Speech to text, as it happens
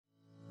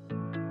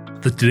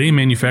The Today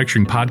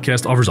Manufacturing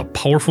podcast offers a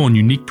powerful and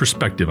unique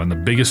perspective on the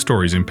biggest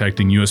stories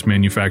impacting U.S.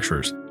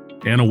 manufacturers.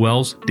 Anna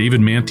Wells,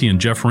 David Manti,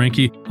 and Jeff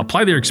Ranke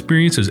apply their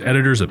experience as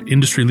editors of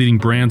industry-leading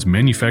brands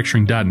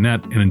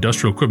Manufacturing.net and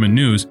Industrial Equipment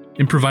News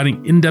in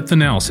providing in-depth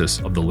analysis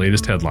of the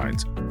latest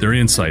headlines. Their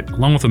insight,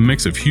 along with a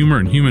mix of humor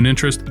and human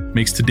interest,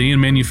 makes Today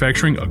in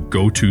Manufacturing a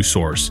go-to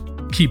source.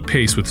 Keep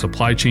pace with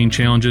supply chain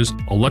challenges,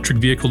 electric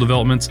vehicle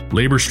developments,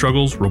 labor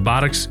struggles,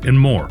 robotics, and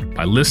more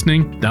by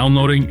listening,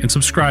 downloading, and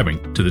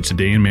subscribing to the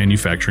Today in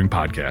Manufacturing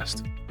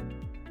podcast.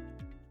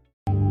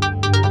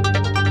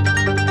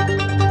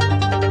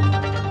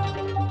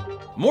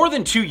 More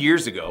than 2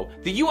 years ago,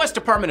 the U.S.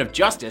 Department of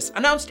Justice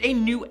announced a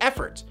new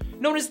effort,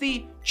 known as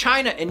the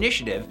China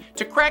Initiative,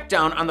 to crack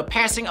down on the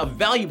passing of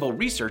valuable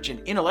research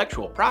and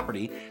intellectual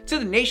property to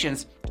the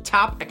nation's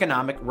top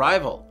economic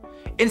rival.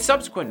 In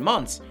subsequent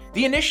months,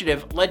 the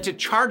initiative led to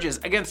charges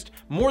against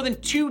more than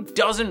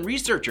 24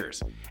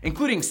 researchers,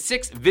 including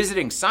 6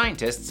 visiting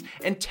scientists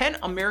and 10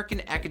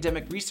 American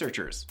academic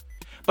researchers.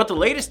 But the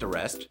latest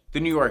arrest, the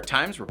New York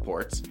Times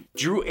reports,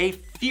 drew a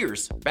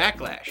fierce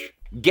backlash.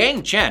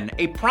 Gang Chen,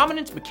 a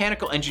prominent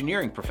mechanical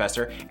engineering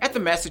professor at the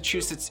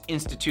Massachusetts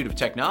Institute of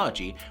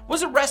Technology,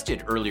 was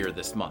arrested earlier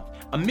this month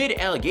amid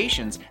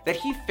allegations that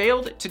he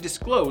failed to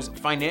disclose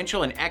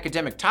financial and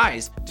academic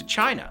ties to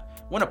China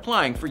when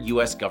applying for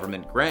U.S.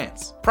 government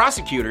grants.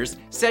 Prosecutors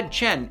said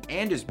Chen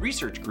and his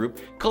research group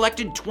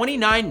collected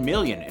 $29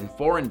 million in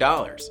foreign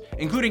dollars,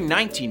 including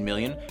 $19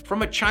 million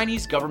from a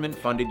Chinese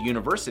government-funded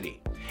university,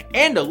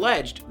 and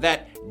alleged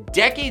that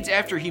decades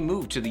after he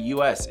moved to the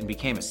U.S. and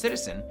became a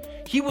citizen,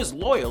 he was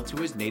loyal to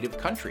his native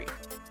country.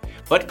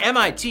 But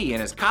MIT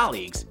and his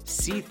colleagues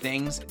see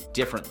things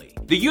differently.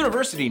 The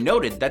university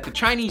noted that the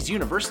Chinese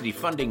university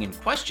funding in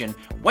question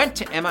went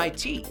to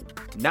MIT,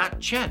 not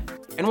Chen,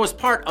 and was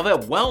part of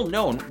a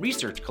well-known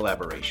research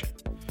collaboration.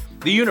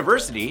 The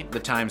university, the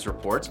Times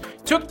reports,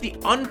 took the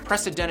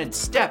unprecedented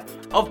step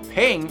of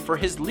paying for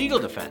his legal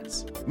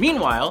defense.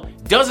 Meanwhile,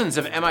 dozens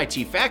of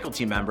MIT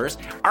faculty members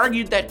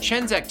argued that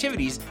Chen's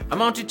activities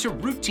amounted to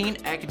routine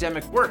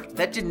academic work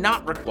that did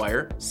not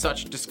require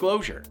such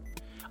disclosure.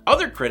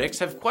 Other critics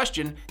have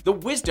questioned the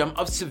wisdom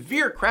of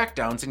severe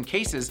crackdowns in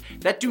cases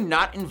that do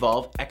not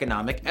involve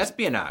economic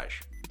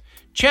espionage.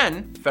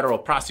 Chen, federal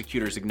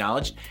prosecutors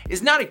acknowledged,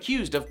 is not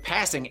accused of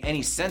passing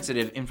any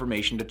sensitive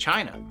information to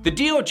China. The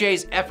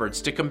DOJ's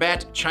efforts to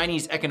combat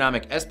Chinese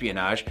economic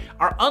espionage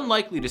are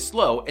unlikely to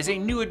slow as a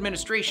new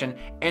administration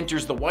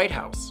enters the White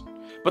House.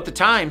 But the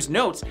Times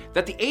notes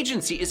that the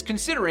agency is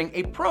considering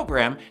a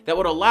program that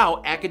would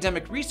allow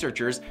academic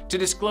researchers to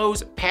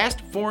disclose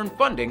past foreign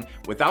funding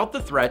without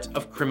the threat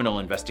of criminal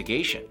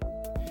investigation.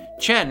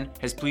 Chen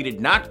has pleaded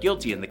not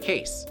guilty in the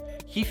case.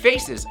 He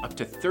faces up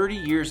to 30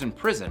 years in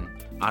prison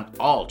on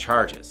all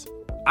charges.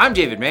 I'm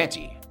David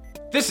Manti.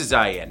 This is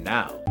IEN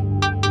Now.